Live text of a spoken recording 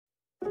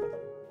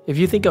If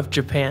you think of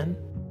Japan,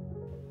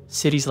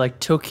 cities like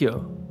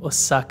Tokyo,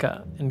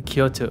 Osaka, and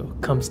Kyoto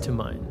comes to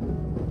mind.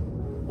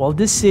 While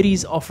these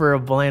cities offer a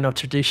blend of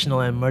traditional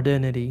and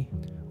modernity,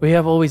 we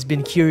have always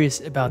been curious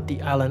about the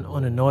island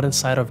on the northern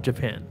side of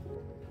Japan,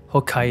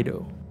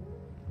 Hokkaido.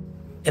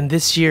 And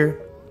this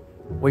year,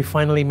 we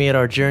finally made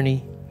our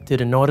journey to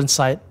the northern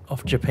side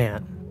of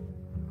Japan.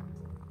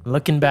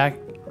 Looking back,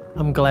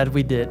 I'm glad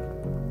we did.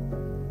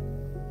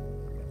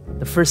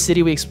 The first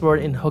city we explored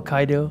in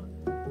Hokkaido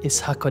is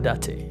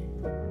Hakodate.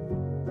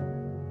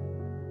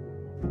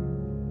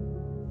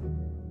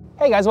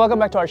 Hey guys, welcome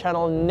back to our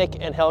channel, Nick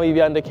and Helmi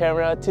behind the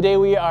camera. Today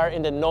we are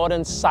in the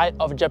northern side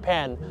of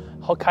Japan,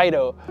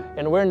 Hokkaido,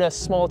 and we're in a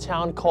small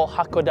town called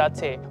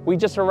Hakodate. We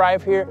just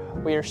arrived here,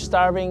 we are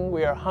starving,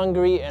 we are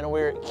hungry, and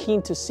we're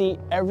keen to see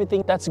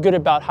everything that's good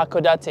about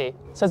Hakodate.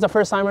 Since the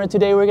first timer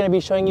today, we're going to be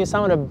showing you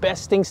some of the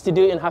best things to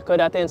do in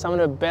Hakodate and some of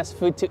the best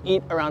food to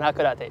eat around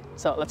Hakodate.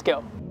 So let's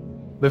go.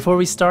 Before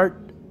we start,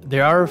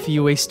 there are a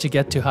few ways to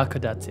get to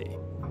Hakodate.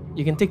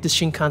 You can take the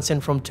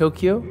Shinkansen from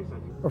Tokyo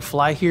or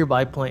fly here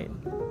by plane.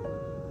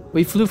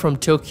 We flew from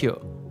Tokyo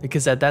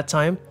because at that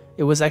time,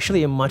 it was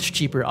actually a much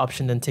cheaper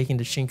option than taking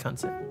the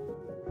Shinkansen.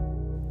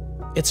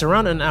 It's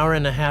around an hour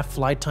and a half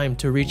flight time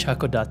to reach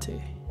Hakodate.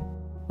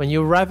 When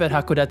you arrive at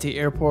Hakodate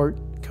Airport,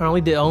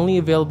 currently the only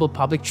available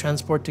public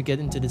transport to get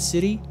into the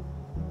city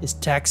is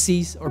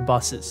taxis or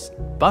buses.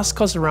 Bus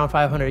costs around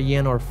 500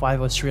 yen or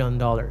 $5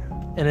 Australian,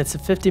 and it's a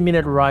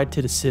 50-minute ride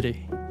to the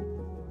city.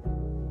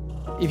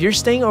 If you're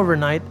staying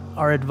overnight,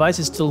 our advice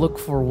is to look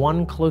for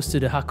one close to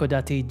the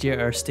Hakodate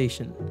JR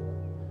station.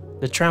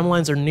 The tram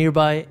lines are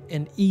nearby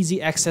and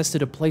easy access to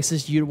the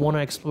places you'd want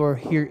to explore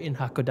here in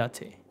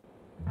Hakodate.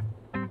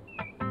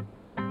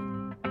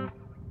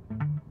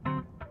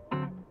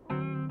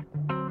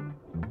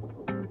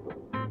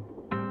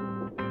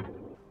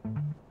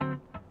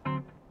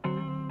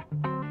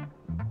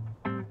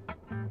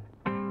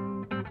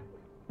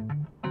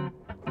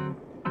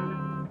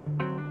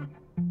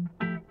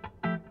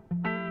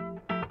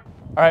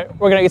 Alright,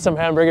 we're gonna get some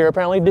hamburger.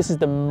 Apparently this is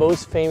the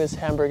most famous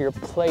hamburger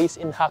place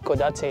in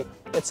Hakodate.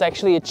 It's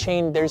actually a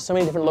chain. There's so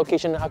many different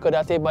locations in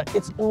Hakodate, but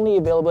it's only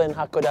available in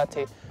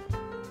Hakodate,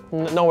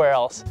 nowhere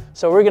else.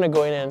 So we're gonna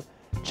go in and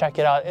check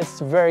it out. It's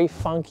very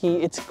funky,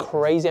 it's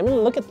crazy. I mean,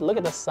 look at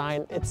the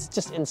sign, it's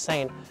just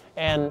insane.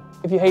 And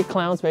if you hate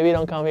clowns, maybe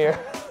don't come here.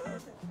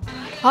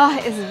 Oh,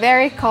 it's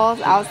very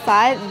cold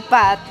outside,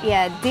 but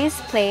yeah,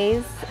 this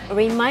place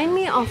reminds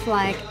me of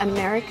like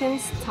American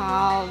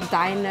style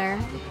diner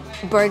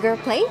burger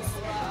place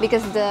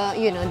because the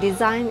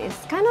design is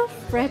kind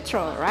of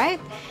retro, right?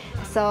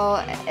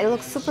 So it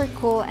looks super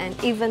cool, and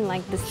even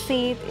like the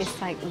seat is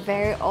like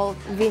very old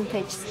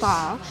vintage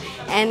style.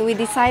 And we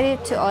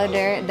decided to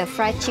order the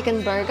fried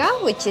chicken burger,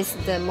 which is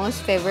the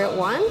most favorite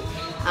one,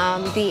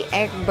 the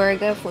egg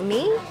burger for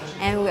me,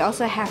 and we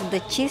also have the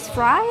cheese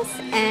fries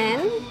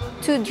and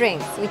 2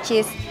 drinks, which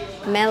is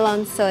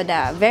melon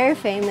soda, very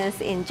famous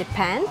in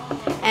Japan.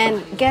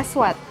 And guess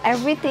what?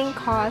 Everything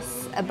costs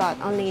about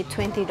only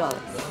 $20.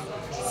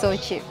 So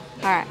cheap.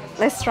 Alright,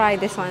 let's try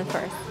this one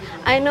first.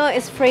 I know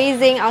it's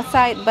freezing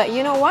outside, but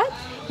you know what?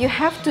 You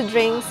have to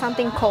drink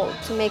something cold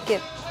to make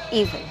it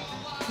even.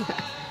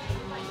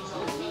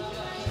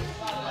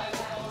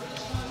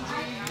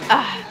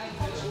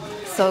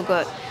 So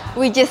good.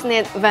 We just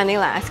need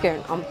vanilla ice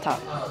cream on top.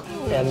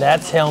 And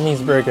that's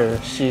Helmi's burger.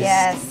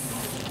 Yes.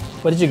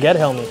 What did you get,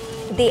 Helmi?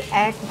 The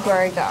egg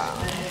burger.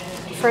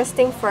 First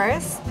thing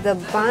first, the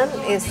bun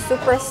is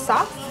super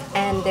soft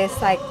and there's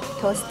like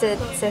toasted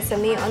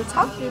sesame on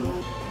top.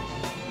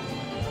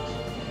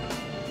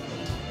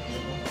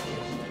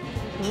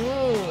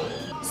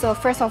 So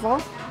first of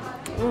all,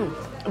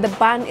 the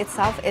bun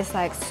itself is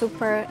like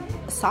super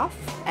soft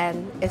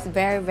and it's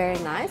very, very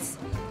nice.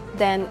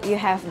 Then you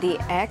have the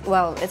egg.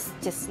 Well, it's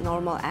just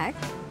normal egg,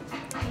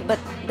 but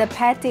the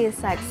patty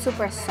is like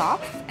super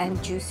soft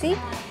and juicy.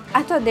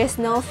 I thought there's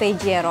no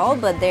veggie at all,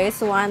 but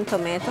there's one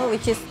tomato,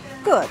 which is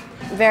good.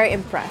 Very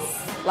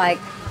impressed. Like,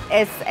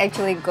 it's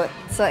actually good.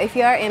 So if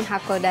you are in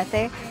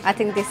Hakodate, I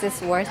think this is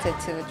worth it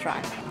to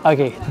try.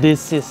 Okay,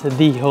 this is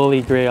the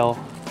holy grail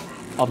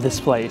of this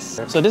place.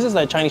 So this is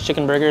the Chinese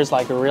chicken burger. It's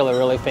like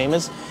really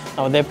famous.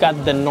 They've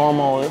got the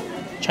normal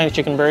Chinese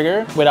chicken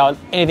burger without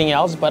anything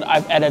else, but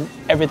I've added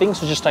everything,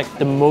 so just like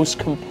the most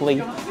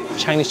complete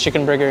Chinese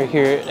chicken burger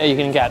here that you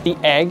can get. The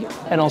egg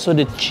and also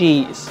the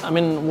cheese. I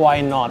mean,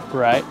 why not,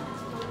 right?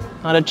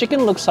 Now the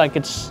chicken looks like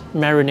it's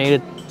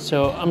marinated,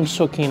 so I'm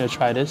so keen to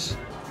try this.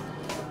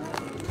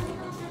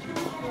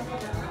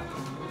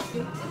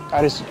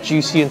 That is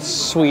juicy and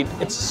sweet.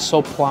 It's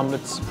so plump.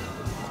 It's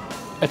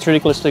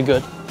ridiculously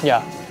good.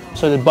 Yeah.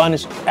 So the bun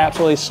is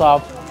absolutely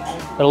soft.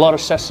 A lot of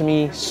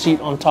sesame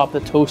seed on top, the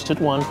toasted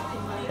one.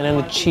 And then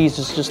the cheese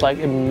is just like,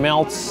 it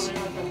melts.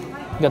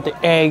 You got the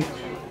egg,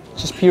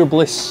 just pure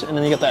bliss. And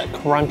then you got that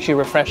crunchy,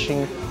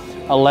 refreshing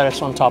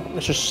lettuce on top.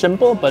 It's just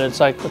simple, but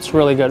it's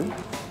really good.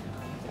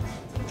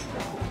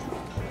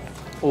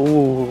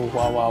 Oh,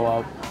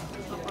 wow.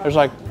 There's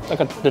like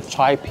the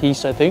thigh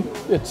piece, I think.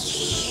 It's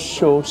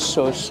so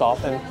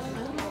soft and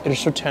it is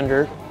so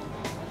tender.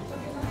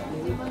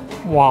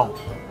 Wow.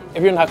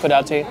 If you're in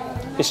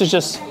Hakodate, this is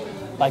just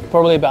like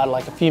probably about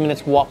like a few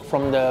minutes walk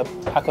from the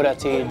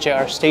Hakodate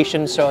JR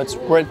station, so it's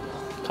worth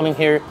coming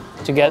here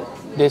to get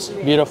this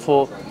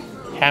beautiful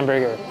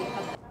hamburger.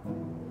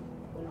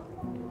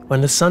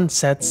 When the sun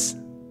sets,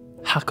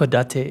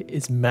 Hakodate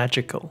is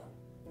magical.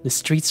 The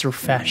streets are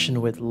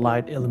fashioned with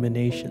light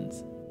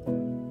illuminations.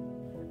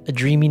 A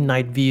dreamy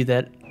night view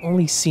that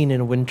only seen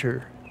in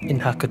winter in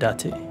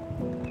Hakodate.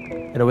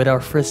 And with our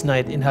first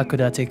night in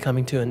Hakodate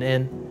coming to an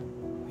end,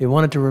 we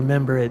wanted to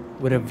remember it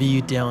with a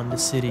view down the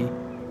city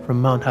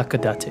from Mount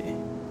Hakodate.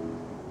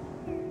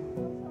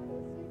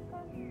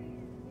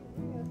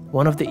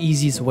 One of the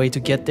easiest way to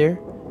get there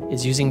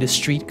is using the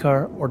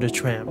streetcar or the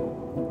tram.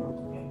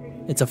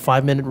 It's a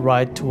 5-minute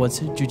ride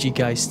towards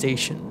Jujigai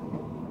Station.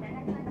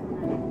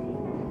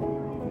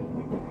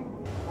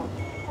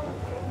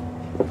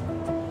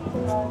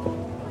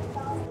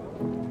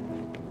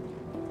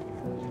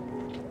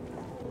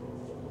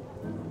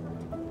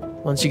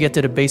 Once you get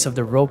to the base of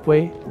the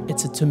ropeway,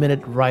 it's a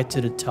 2-minute ride to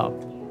the top,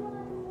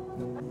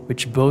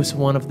 which boasts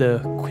one of the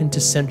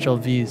quintessential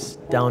views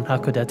down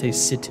Hakodate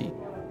city.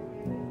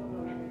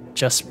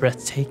 Just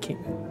breathtaking.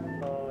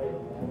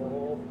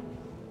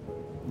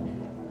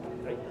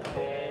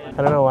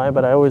 I don't know why,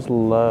 but I always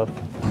love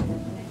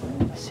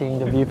seeing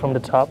the view from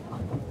the top.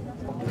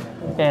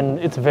 And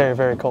it's very,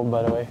 very cold,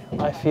 by the way.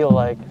 I feel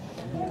like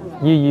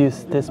you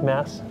use this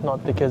mask,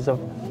 not because of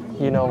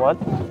you know what,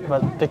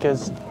 but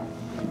because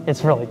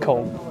it's really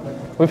cold.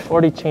 We've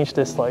already changed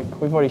this like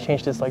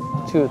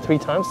 2 or 3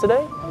 times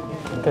today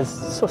because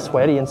it's so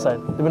sweaty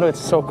inside. Even though it's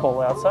so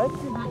cold outside,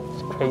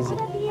 it's crazy.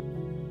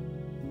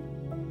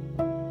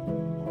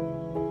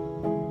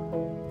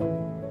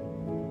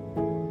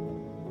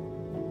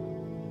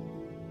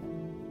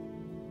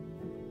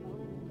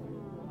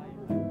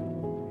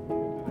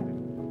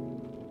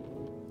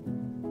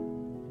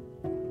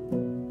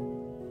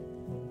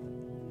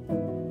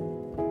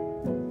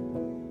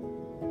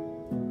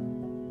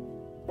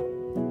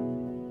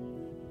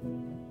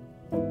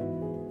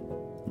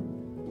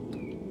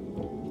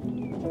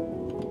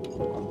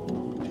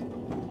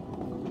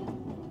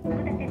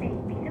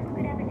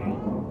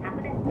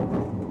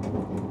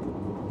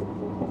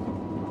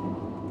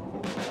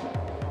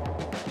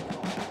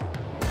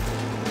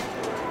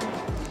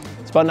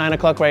 It's about 9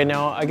 o'clock right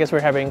now. I guess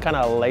we're having kind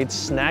of a late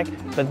snack,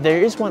 but there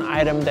is one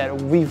item that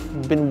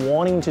we've been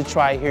wanting to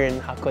try here in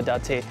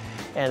Hakodate,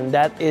 and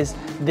that is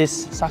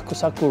this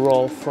saku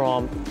roll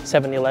from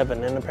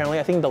 7-Eleven. And apparently,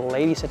 I think the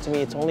lady said to me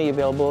it's only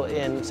available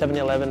in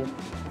 7-Eleven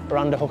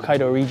around the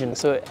Hokkaido region.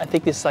 So I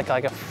think this is like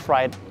a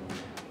fried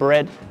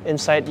bread.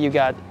 Inside you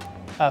got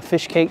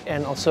fish cake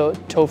and also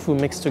tofu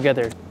mixed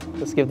together.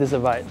 Let's give this a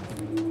bite.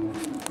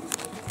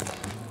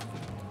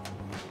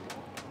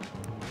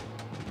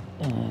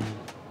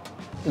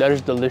 That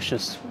is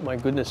delicious. My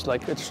goodness,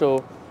 like it's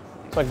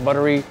like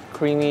buttery,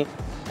 creamy,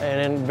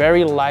 and then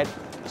very light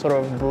sort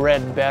of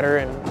bread batter,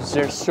 and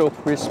they're so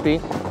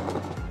crispy.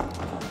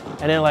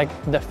 And then like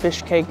the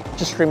fish cake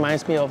just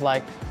reminds me of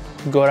like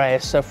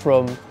goraesa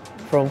from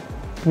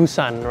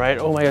Busan, right?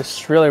 Oh my gosh,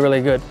 it's really,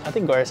 really good. I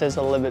think goraesa is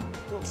a little bit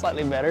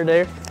slightly better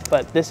there,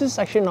 but this is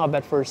actually not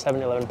bad for a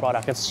 7-Eleven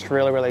product. It's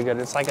really, really good.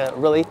 It's like a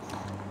really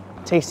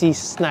tasty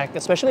snack,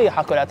 especially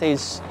Hakodate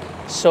is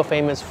so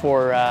famous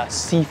for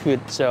seafood,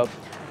 so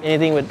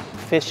anything with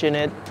fish in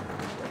it,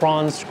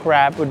 prawns,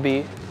 crab would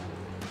be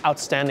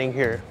outstanding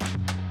here.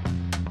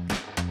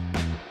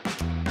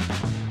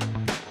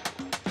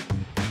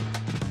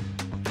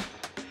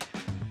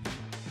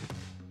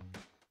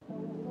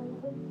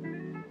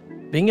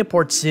 Being a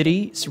port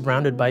city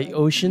surrounded by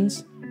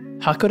oceans,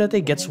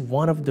 Hakodate gets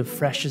one of the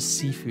freshest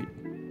seafood.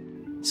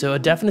 So a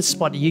definite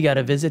spot you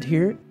gotta visit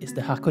here is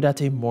the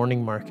Hakodate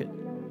morning market.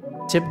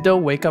 Tip though,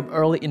 wake up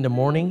early in the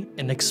morning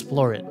and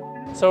explore it.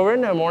 So we're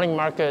in the morning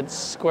market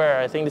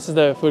square. I think this is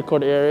the food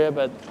court area,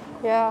 but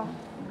Yeah.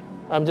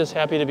 I'm just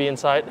happy to be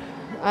inside.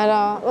 I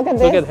know. Look at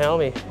this. Look at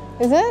Helmi.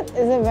 Is it?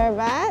 Is it very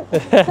bad?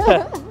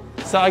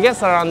 So I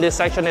guess around this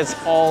section it's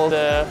all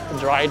the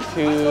dried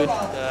food,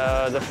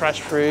 the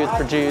fresh fruit,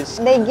 produce.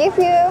 They give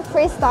you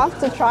free stuff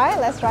to try.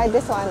 Let's try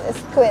this one. It's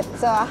squid.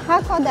 So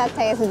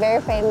Hakodate is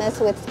very famous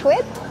with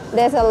squid.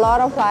 There's a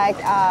lot of like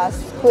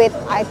squid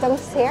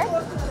items here.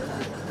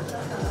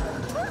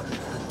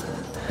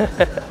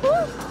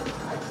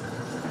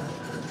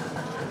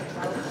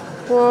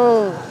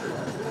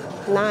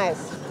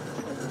 Nice.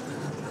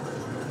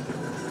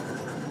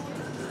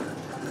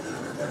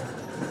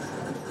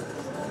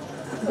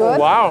 Good.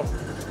 Wow,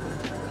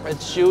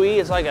 it's chewy.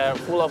 It's like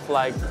full of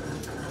like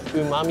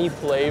umami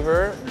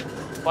flavor,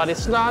 but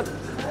it's not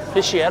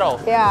fishy at all.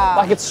 Yeah.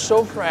 Like it's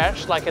so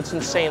fresh. Like it's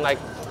insane. Like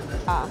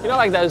you know,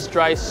 like those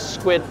dry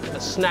squid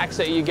snacks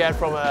that you get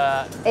from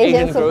a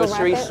Asian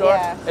grocery store.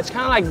 Yeah. It's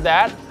kind of like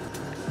that,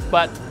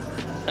 but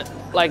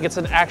like it's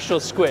an actual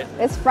squid.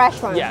 It's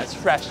fresh one. Yeah, it's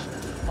fresh.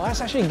 Oh,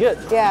 that's actually good.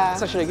 Yeah.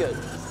 It's actually good.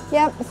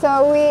 Yep,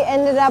 so we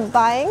ended up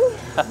buying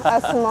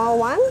a small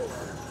one.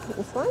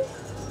 This one.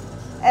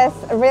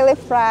 It's really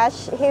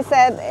fresh. He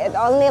said it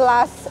only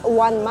lasts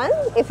 1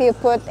 month if you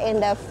put in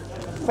the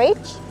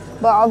fridge.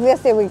 but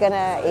obviously we're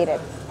gonna eat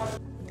it.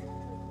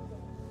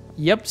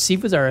 Yep,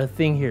 seafoods are a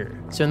thing here.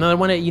 So another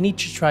one that you need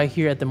to try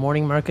here at the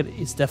morning market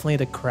is definitely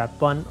the crab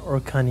bun or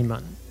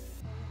kaniman.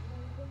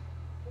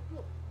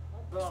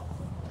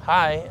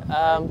 Hi,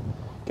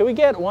 can we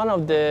get one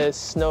of the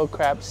snow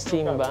crab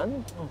steam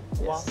bun?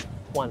 Yes,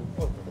 one.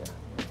 Yeah.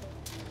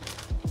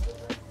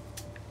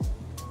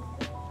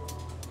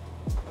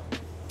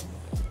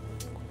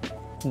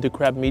 The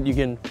crab meat, you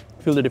can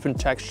feel the different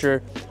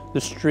texture,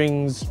 the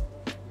strings.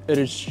 It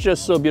is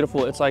just so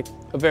beautiful. It's like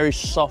a very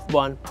soft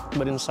bun,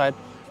 but inside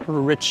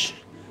rich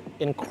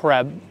in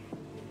crab.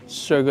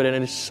 So good, and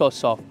it is so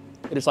soft.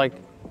 It is like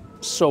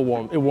so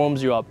warm. It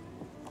warms you up.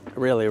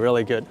 Really,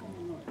 really good.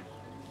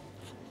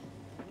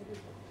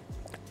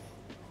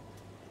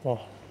 Oh.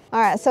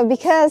 All right, so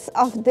because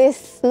of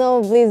this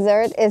snow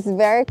blizzard, it's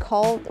very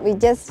cold. We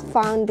just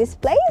found this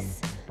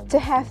place to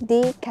have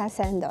the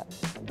kaisendon.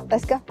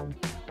 Let's go.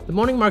 The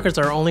morning markets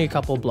are only a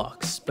couple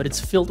blocks, but it's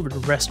filled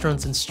with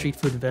restaurants and street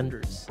food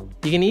vendors.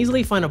 You can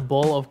easily find a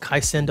bowl of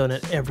kaisendon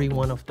at every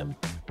one of them.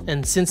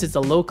 And since it's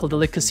a local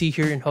delicacy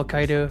here in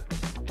Hokkaido,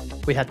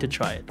 we had to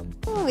try it.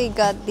 We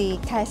got the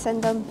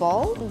kaisendon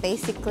bowl,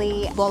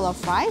 basically a bowl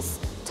of rice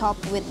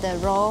topped with the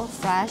raw,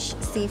 fresh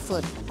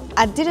seafood.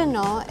 I didn't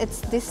know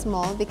it's this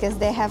small because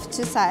they have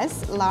two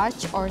sizes,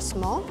 large or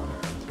small,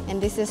 and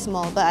this is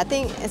small, but I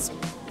think it's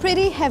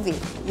pretty heavy,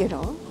 you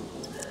know.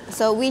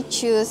 So we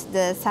choose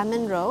the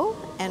salmon roe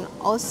and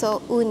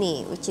also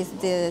uni, which is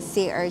the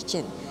sea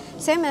urchin.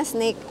 Same as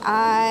Nick,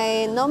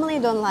 I normally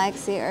don't like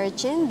sea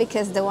urchin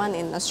because the one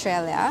in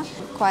Australia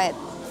quite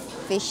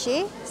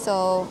fishy,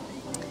 so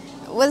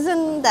it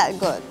wasn't that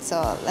good.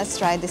 So let's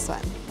try this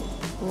one.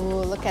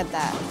 Ooh, look at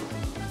that.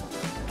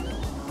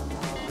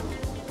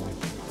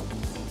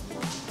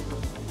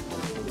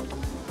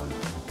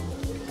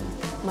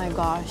 My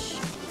gosh,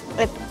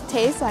 it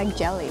tastes like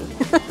jelly.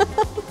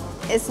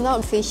 It's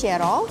not fishy at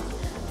all.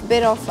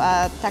 Bit of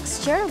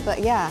texture, but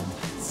yeah,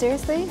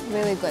 seriously,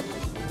 really good.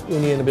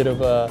 Uni and a bit of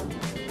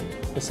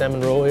the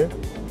salmon roll here.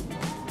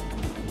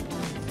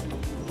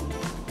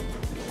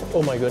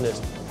 Oh my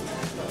goodness.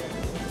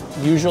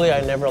 Usually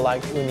I never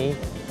liked uni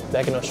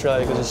back in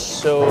Australia because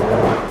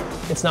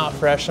it's not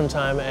fresh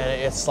sometimes,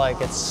 and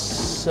it's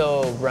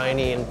so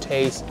briny in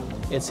taste.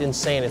 It's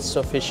insane, it's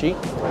so fishy.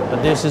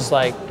 But this is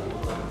like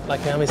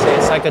Helmi said,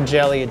 it's like a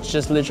jelly. It's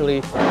just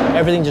literally,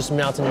 everything just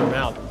melts in your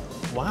mouth.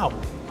 Wow.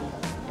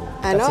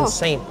 I know. That's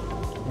insane.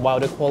 Wow,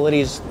 the quality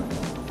is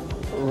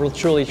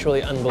truly,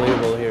 truly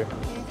unbelievable here.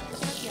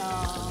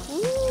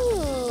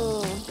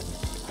 Ooh.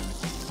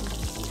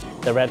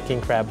 The red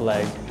king crab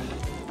leg.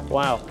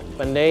 Wow,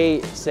 when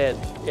they said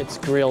it's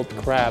grilled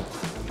crab,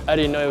 I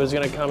didn't know it was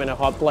gonna come in a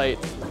hot plate.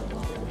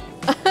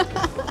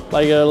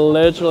 Like a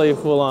literally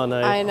full on.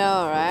 I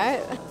know,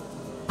 right?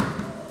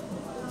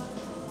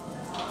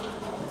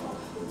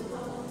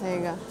 There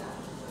you go.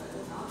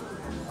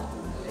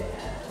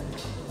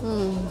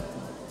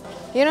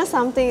 You know,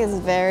 something is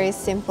very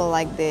simple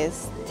like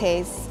this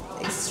tastes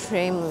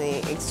extremely,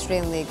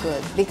 extremely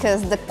good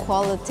because the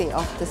quality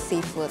of the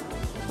seafood,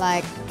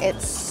 like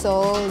it's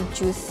so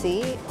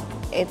juicy.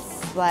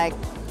 It's like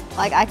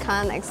I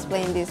can't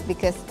explain this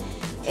because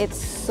it's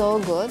so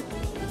good.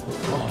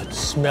 Oh, it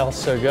smells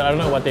so good. I don't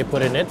know what they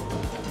put in it.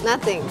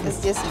 Nothing.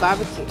 It's just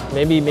barbecue.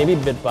 Maybe a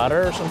bit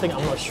butter or something.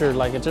 I'm not sure.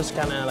 Like it just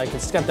kind of like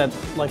it's got that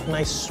like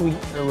nice sweet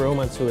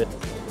aroma to it.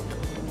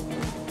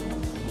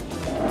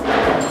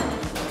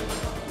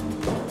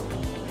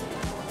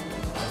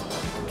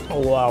 Oh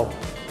wow,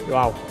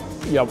 wow,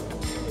 yep.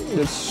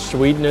 The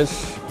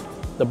sweetness,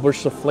 the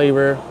burst of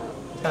flavor,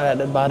 kind of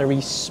that buttery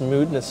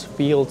smoothness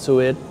feel to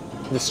it.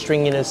 The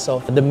stringiness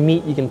of the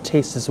meat you can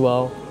taste as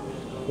well.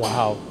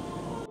 Wow.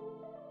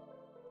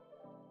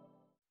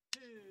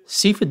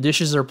 Seafood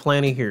dishes are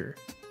plenty here,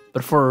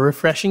 but for a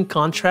refreshing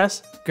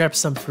contrast, grab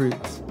some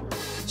fruits.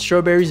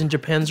 Strawberries in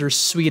Japan are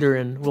sweeter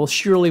and will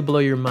surely blow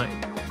your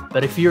mind.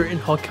 But if you're in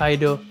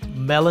Hokkaido,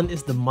 melon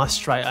is the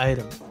must-try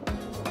item.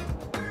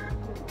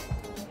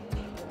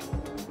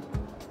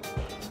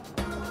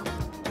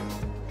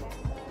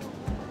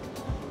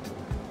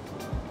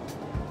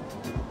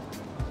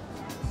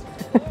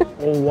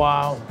 Oh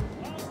wow.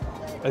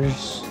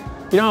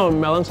 You know,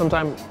 melon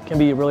sometimes can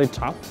be really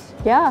tough.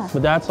 Yeah.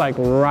 But that's like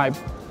ripe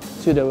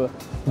to the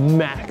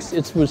max.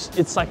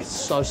 It's like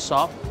so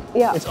soft.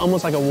 Yeah. It's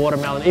almost like a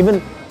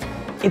watermelon.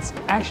 It's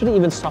actually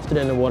even softer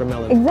than a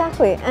watermelon.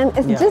 Exactly, and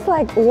it's just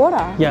like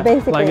water. Yeah,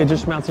 basically. like it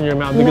just melts in your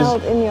mouth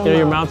because Melt in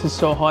your mouth is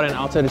so hot and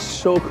outside is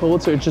so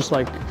cold. So it's just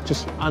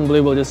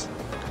unbelievable.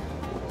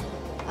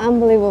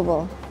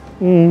 Unbelievable.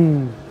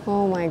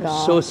 Oh my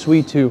god. So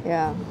sweet too.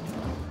 Yeah.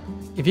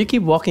 If you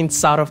keep walking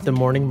south of the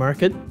morning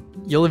market,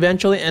 you'll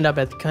eventually end up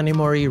at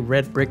Kanimori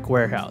Red Brick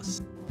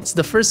Warehouse. It's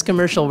the first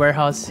commercial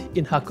warehouse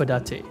in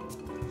Hakodate.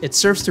 It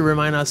serves to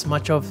remind us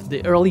much of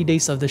the early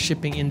days of the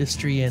shipping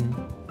industry and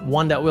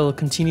one that will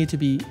continue to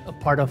be a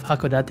part of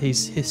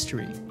Hakodate's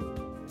history.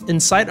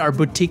 Inside are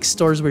boutique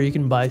stores where you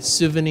can buy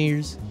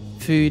souvenirs,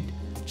 food,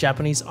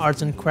 Japanese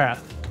arts and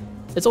craft.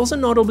 It's also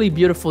notably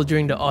beautiful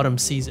during the autumn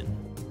season.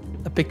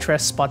 a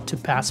picturesque spot to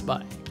pass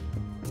by.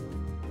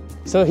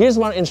 So here's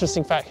one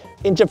interesting fact.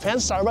 In Japan,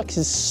 Starbucks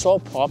is so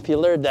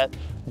popular that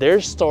their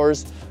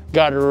stores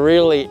got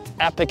really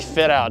epic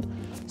fit out.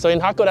 So in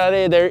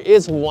Hakodate, there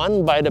is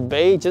one by the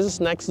bay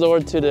just next door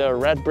to the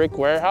red brick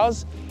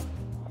warehouse.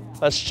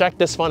 Let's check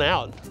this one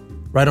out.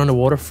 Right on the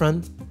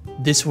waterfront,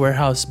 this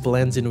warehouse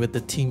blends in with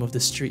the theme of the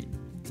street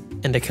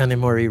and the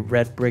Kanemori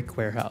red brick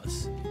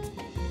warehouse.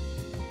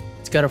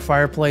 It's got a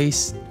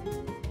fireplace,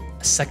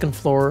 a second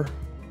floor,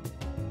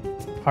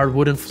 hard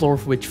wooden floor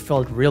which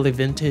felt really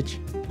vintage,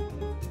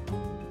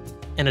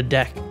 and a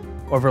deck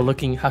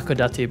overlooking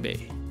Hakodate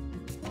Bay.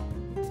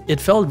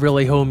 It felt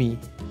really homey.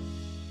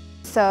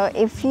 So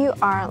if you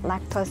are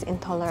lactose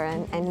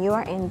intolerant and you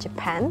are in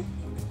Japan,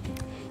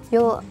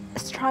 you'll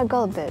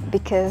struggle a bit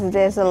because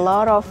there's a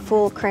lot of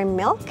full cream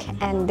milk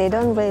and they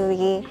don't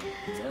really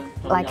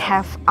like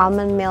have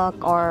almond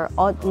milk or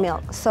oat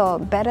milk. So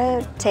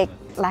better take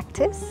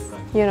lactose,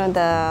 you know,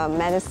 the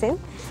medicine.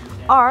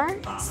 Or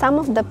some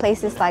of the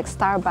places like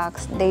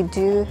Starbucks, they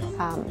do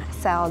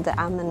sell the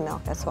almond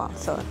milk as well.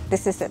 So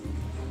this is it.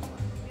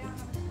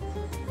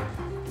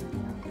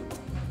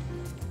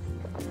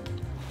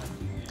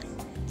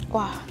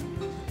 Wow.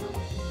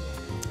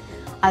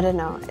 I don't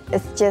know,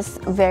 it's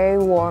just very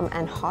warm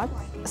and hot,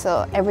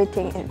 so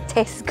everything it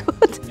tastes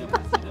good.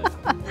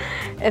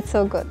 It's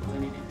so good.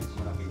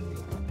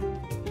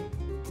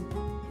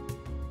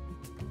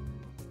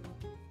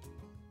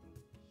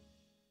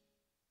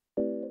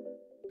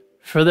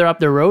 Further up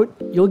the road,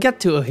 you'll get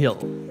to a hill.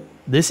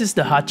 This is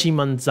the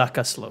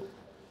Hachimanzaka slope.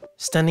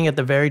 Standing at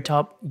the very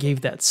top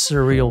gave that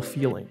surreal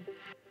feeling.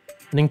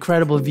 An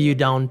incredible view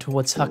down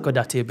towards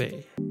Hakodate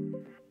Bay.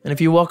 And if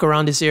you walk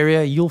around this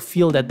area, you'll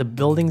feel that the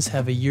buildings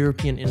have a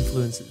European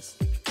influences.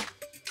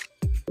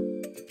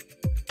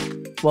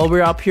 While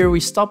we're up here, we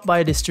stopped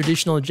by this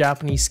traditional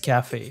Japanese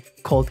cafe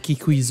called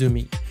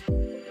Kikuizumi,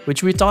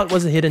 which we thought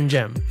was a hidden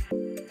gem.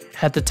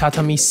 Had the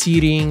tatami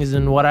seatings,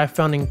 and what I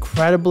found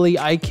incredibly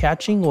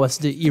eye-catching was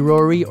the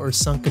irori or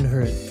sunken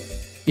herd.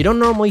 You don't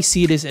normally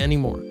see this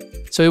anymore,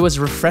 so it was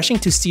refreshing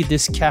to see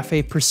this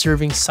cafe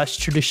preserving such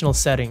traditional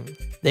setting.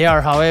 They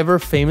are, however,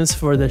 famous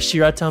for the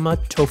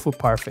shiratama tofu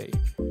parfait,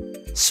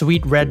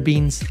 sweet red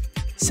beans,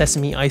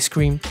 sesame ice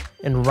cream,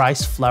 and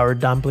rice flour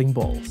dumpling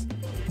balls.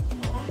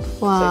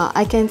 Wow,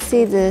 I can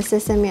see the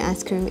sesame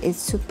ice cream is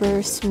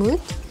super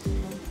smooth.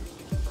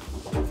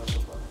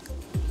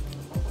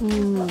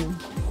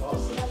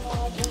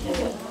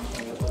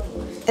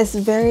 It's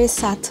very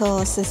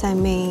subtle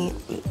sesame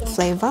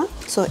flavor,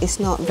 so it's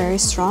not very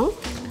strong,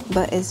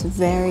 but it's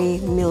very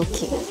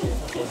milky.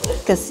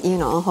 Because you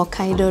know,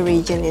 Hokkaido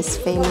region is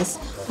famous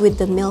with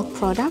the milk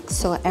products,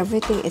 so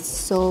everything is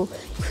so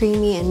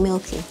creamy and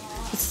milky.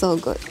 It's so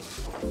good.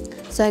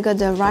 So I got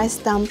the rice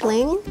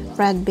dumpling,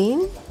 red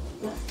bean,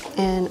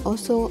 and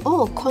also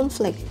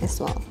cornflake as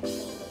well.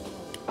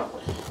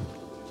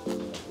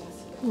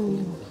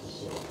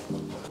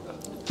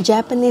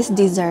 Japanese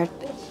dessert,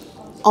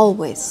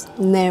 always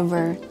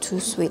never too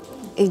sweet.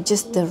 It's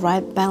just the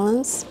right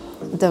balance,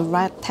 the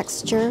right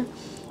texture.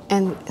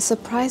 And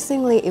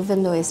surprisingly,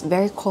 even though it's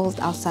very cold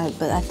outside,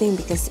 but I think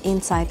because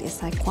inside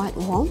it's like quite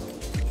warm,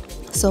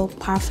 so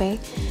parfait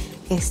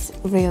is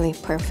really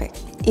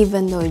perfect.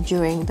 Even though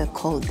during the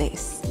cold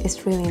days,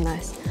 it's really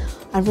nice.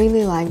 I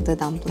really like the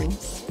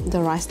dumplings, the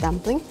rice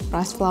dumpling,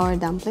 rice flour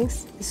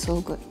dumplings. It's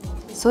so good,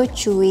 so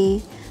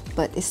chewy,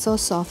 but it's so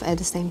soft at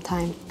the same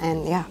time.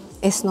 And yeah,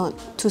 it's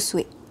not too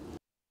sweet.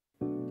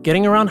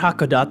 Getting around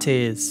Hakodate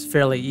is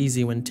fairly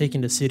easy when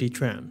taking the city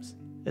trams,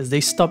 as they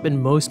stop in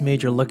most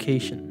major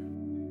locations.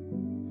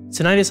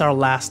 Tonight is our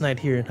last night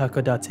here in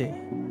Hakodate,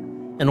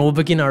 and we'll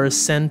begin our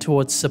ascent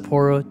towards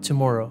Sapporo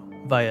tomorrow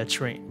via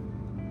train.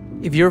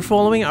 If you're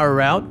following our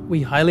route,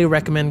 we highly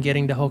recommend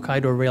getting the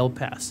Hokkaido Rail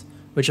Pass,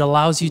 which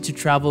allows you to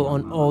travel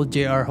on all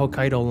JR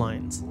Hokkaido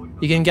lines.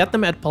 You can get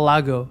them at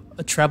Pelago,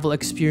 a travel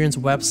experience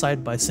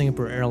website by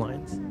Singapore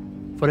Airlines.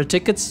 For the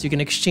tickets, you can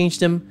exchange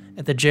them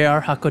at the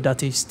JR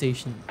Hakodate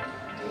station.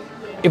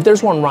 If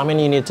there's one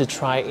ramen you need to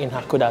try in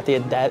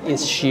Hakodate, that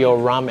is shio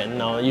ramen.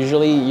 Now,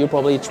 usually you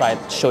probably tried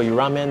shoyu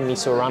ramen,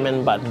 miso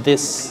ramen, but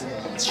this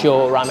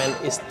shio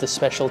ramen is the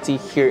specialty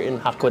here in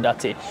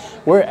Hakodate.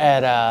 We're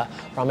at a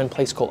ramen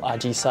place called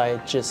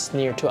Ajisai, just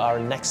near to our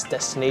next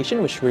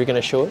destination, which we're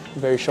gonna show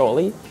very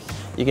shortly.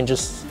 You can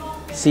just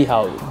see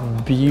how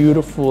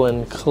beautiful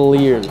and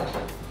clear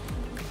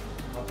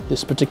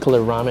this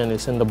particular ramen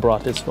is in the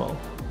broth as well.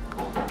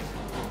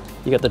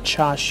 You got the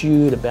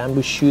chashu, the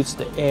bamboo shoots,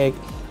 the egg,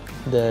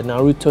 the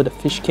Naruto, the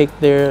fish cake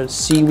there,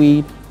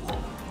 seaweed,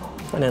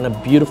 and then a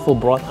beautiful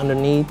broth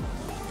underneath.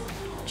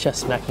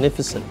 Just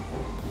magnificent.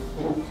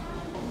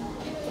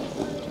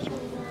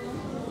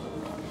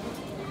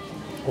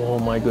 Oh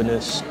my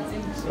goodness.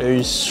 It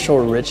is so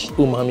rich,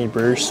 umami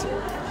burst.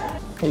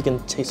 You can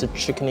taste the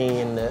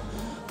chickeny and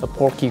the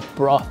porky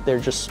broth there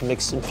just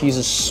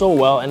infuses so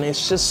well, and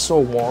it's just so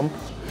warm.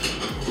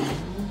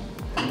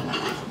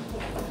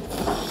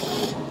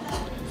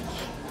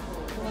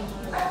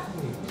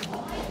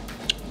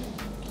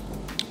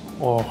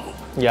 Oh,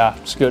 yeah,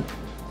 it's good.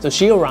 So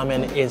shio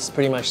ramen is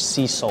pretty much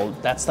sea salt.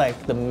 That's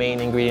like the main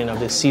ingredient of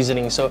the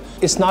seasoning. So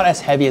it's not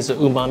as heavy as the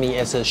umami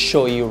as a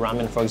shoyu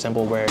ramen, for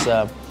example, where it's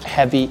a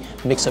heavy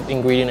mix of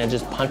ingredient and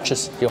just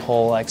punches your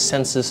whole like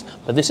senses.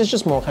 But this is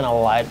just more kind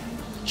of light,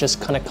 just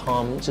kind of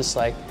calm, just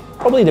like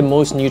probably the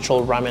most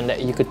neutral ramen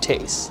that you could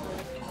taste.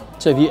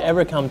 So if you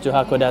ever come to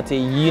Hakodate,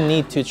 you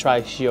need to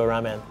try shio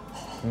ramen.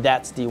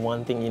 That's the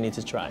one thing you need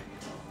to try.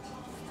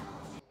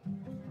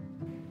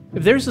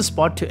 If there's a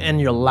spot to end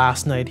your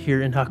last night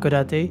here in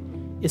Hakodate,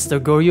 it's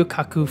the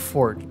Goryokaku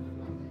Fort,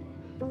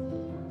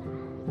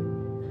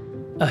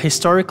 a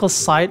historical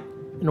site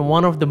and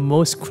one of the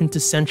most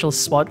quintessential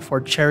spots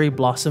for cherry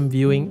blossom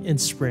viewing in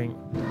spring.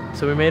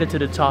 So we made it to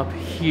the top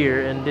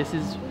here, and this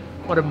is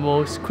one of the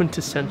most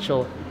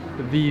quintessential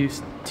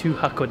views to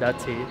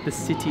Hakodate, the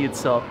city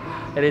itself.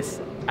 It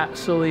is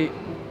absolutely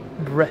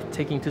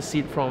breathtaking to see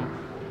it from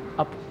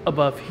up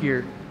above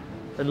here.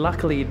 And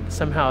luckily,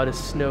 somehow the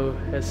snow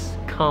has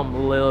come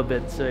a little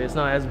bit, so it's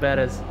not as bad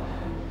as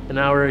an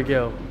hour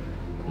ago.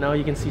 Now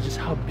you can see just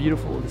how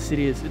beautiful the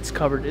city is. It's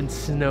covered in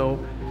snow.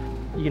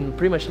 You can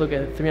pretty much look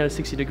at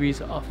 360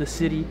 degrees of the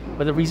city.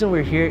 But the reason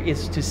we're here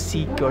is to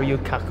see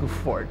Goryokaku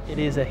Fort. It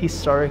is a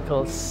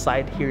historical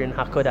site here in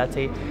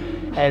Hakodate.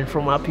 And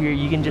from up here,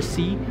 you can just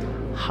see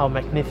how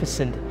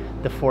magnificent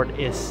the fort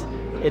is.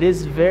 It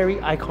is very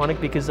iconic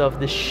because of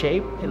the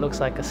shape. It looks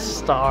like a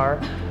star.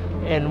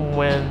 And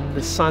when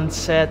the sun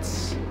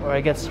sets, or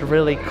it gets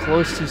really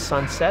close to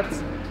sunset,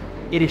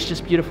 it is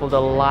just beautiful. The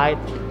light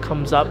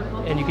comes up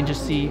and you can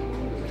just see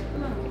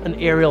an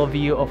aerial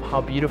view of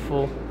how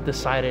beautiful the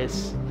site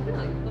is.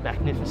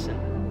 Magnificent.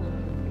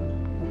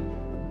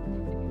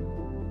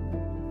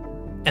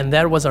 And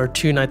that was our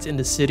 2 nights in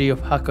the city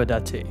of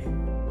Hakodate.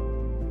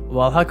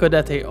 While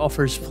Hakodate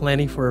offers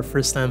plenty for a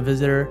first-time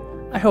visitor,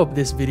 I hope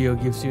this video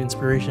gives you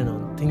inspiration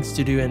on things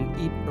to do and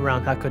eat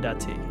around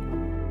Hakodate.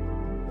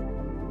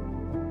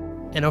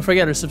 And don't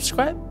forget to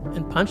subscribe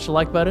and punch the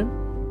like button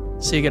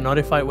so you get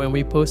notified when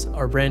we post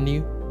our brand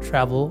new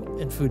travel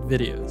and food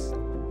videos.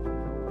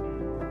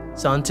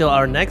 So until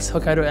our next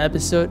Hokkaido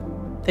episode,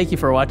 thank you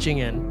for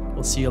watching and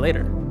we'll see you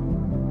later.